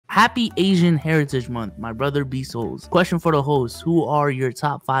Happy Asian Heritage Month, my brother B Souls. Question for the host: who are your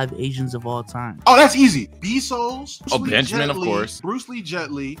top 5 Asians of all time? Oh, that's easy. B Souls. Benjamin, of course. Bruce Lee,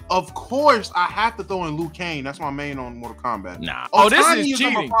 Jet Li. Of course, I have to throw in Liu Kang. That's my main on Mortal Kombat. Nah. This is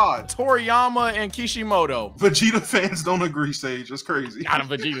cheating. Toriyama and Kishimoto. Vegeta fans don't agree, Sage. That's crazy. Not a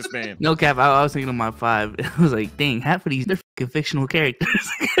Vegeta fan. No cap, I was thinking of my 5. It was like, dang, half of these they're fucking fictional characters.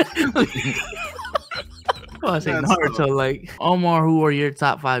 I was saying Naruto. Like, Omar, who are your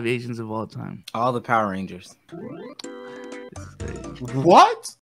top 5 Asians of all time? All the Power Rangers. What?